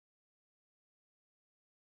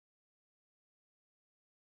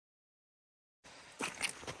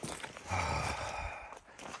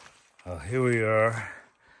Here we are.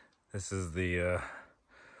 This is the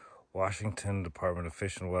Washington Department of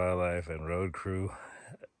Fish and Wildlife and Road Crew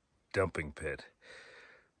dumping pit.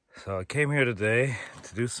 So I came here today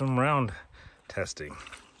to do some round testing.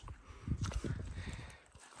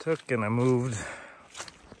 Took and I moved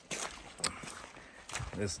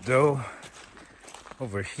this doe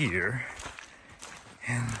over here,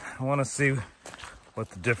 and I want to see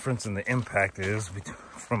what the difference in the impact is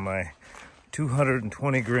from my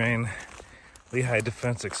 220 grain Lehigh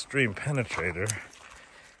Defense Xtreme Penetrator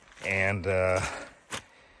and a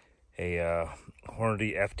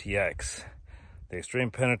Hornady FTX. The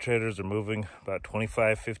Xtreme Penetrators are moving about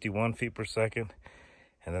 25-51 feet per second,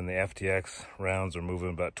 and then the FTX rounds are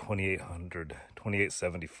moving about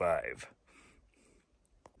 2875.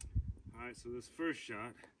 All right, so this first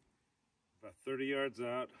shot, about 30 yards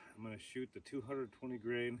out, I'm going to shoot the 220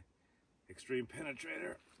 grain Xtreme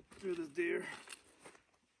Penetrator through this deer.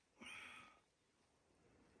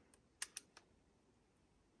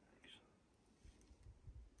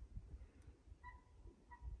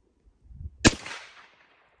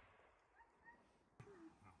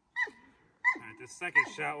 All right, the second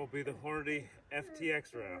shot will be the Hornady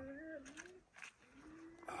FTX round.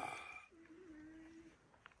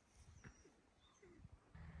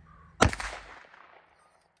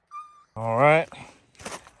 All right,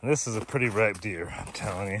 this is a pretty ripe deer, I'm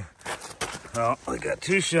telling you. Well, I got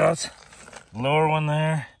two shots. The lower one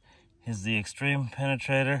there is the Xtreme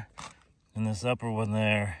Penetrator, and this upper one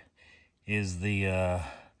there is the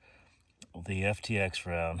FTX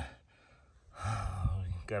round.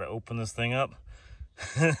 Got to open this thing up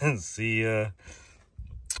and see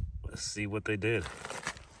what they did.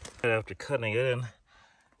 After cutting it in,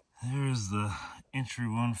 there's the entry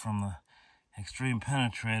wound from the Xtreme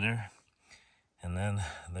Penetrator, and then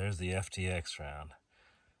there's the FTX round.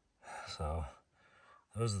 So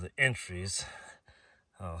those are the entries.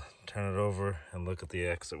 I'll turn it over and look at the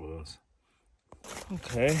exit wounds.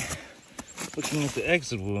 Okay, looking at the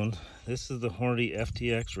exit wound, this is the Hornady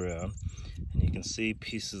FTX round, and you can see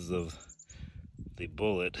pieces of the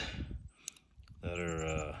bullet that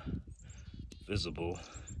are visible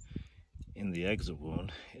in the exit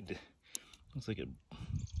wound. It looks like it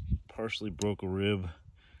partially broke a rib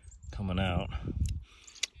coming out,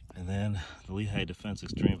 and then the Lehigh Defense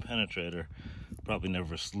Xtreme Penetrator probably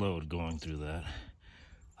never slowed going through that.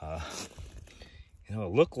 You know,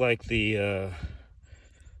 it looked like the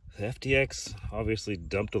FTX obviously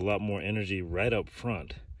dumped a lot more energy right up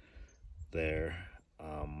front there.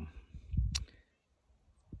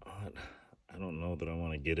 I don't know that I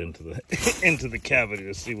want to get into the into the cavity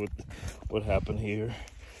to see what happened here.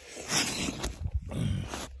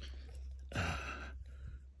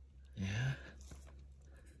 Yeah.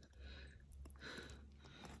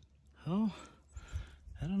 Oh,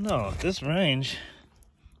 I don't know. At this range,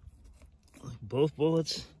 both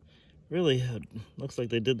bullets really looks like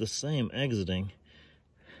they did the same exiting.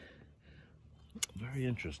 Very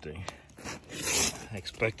interesting. I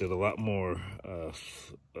expected a lot more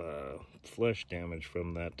flesh damage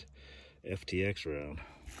from that FTX round.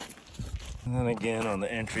 And then again on the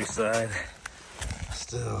entry side,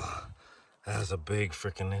 still has a big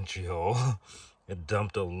freaking entry hole. It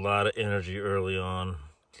dumped a lot of energy early on,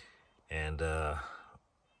 and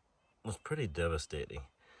was pretty devastating.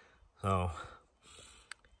 So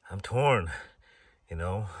I'm torn, you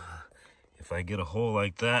know. If I get a hole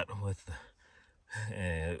like that with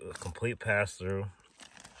a complete pass through,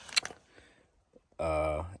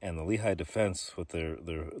 and the Lehigh Defense with their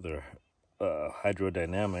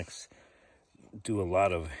hydrodynamics do a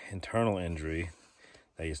lot of internal injury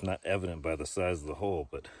that is not evident by the size of the hole,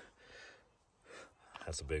 but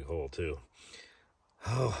that's a big hole too.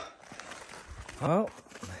 Oh, well,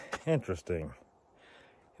 interesting.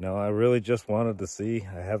 You know, I really just wanted to see,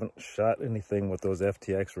 I haven't shot anything with those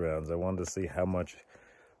FTX rounds. I wanted to see how much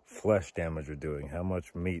flesh damage you're doing, how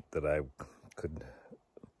much meat that I could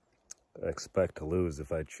expect to lose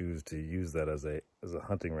if I choose to use that as a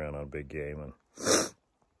hunting round on big game. And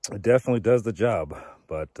it definitely does the job,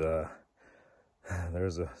 but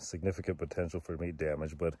there's a significant potential for meat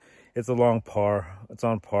damage. But it's a long par. It's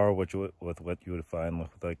on par with what you would find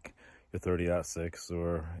with like your 30-06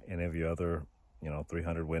 or any of your other, you know,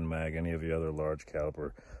 300 Win Mag, any of your other large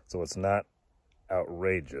caliber. So it's not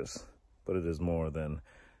outrageous, but it is more than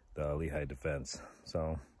the Lehigh Defense.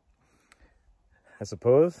 So I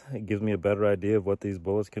suppose it gives me a better idea of what these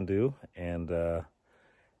bullets can do, and I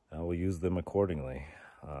will use them accordingly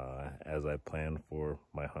as I plan for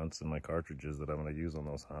my hunts and my cartridges that I'm going to use on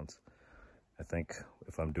those hunts. I think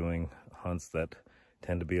if I'm doing hunts that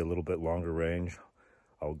tend to be a little bit longer range,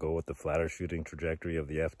 I'll go with the flatter shooting trajectory of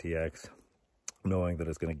the FTX, knowing that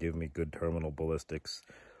it's going to give me good terminal ballistics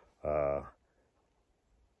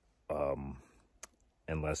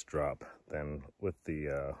and less drop than with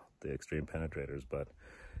the Xtreme penetrators. But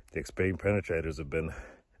the Xtreme penetrators have been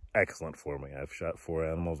excellent for me. I've shot 4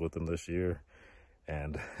 animals with them this year,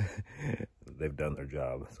 and they've done their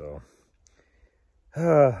job. So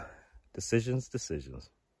decisions.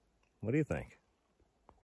 What do you think?